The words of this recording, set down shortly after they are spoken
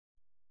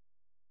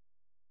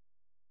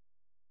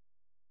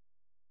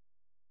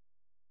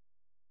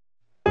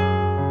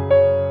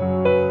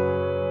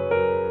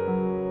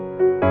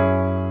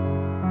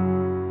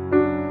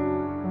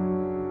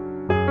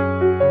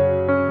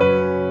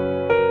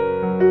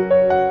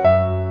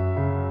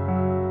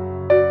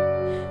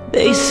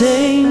They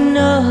say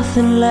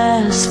nothing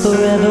lasts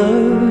forever.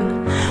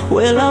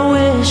 Well, I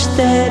wish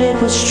that it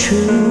was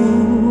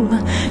true,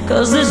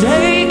 'cause this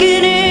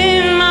aching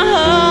in my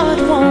heart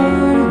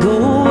won't go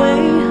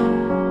away.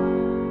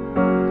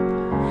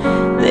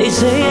 They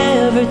say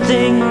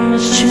everything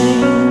must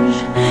change.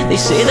 They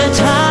say that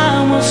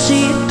time will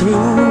see it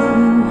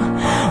through.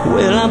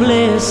 Well, I'm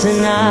blessed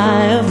and I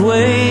have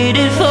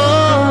waited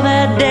for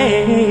that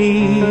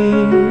day.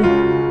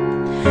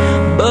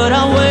 But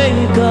I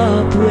wake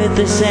up with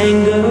this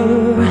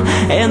anger,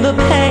 and the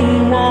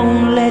pain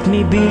won't let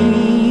me be.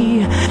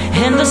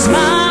 And the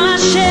smile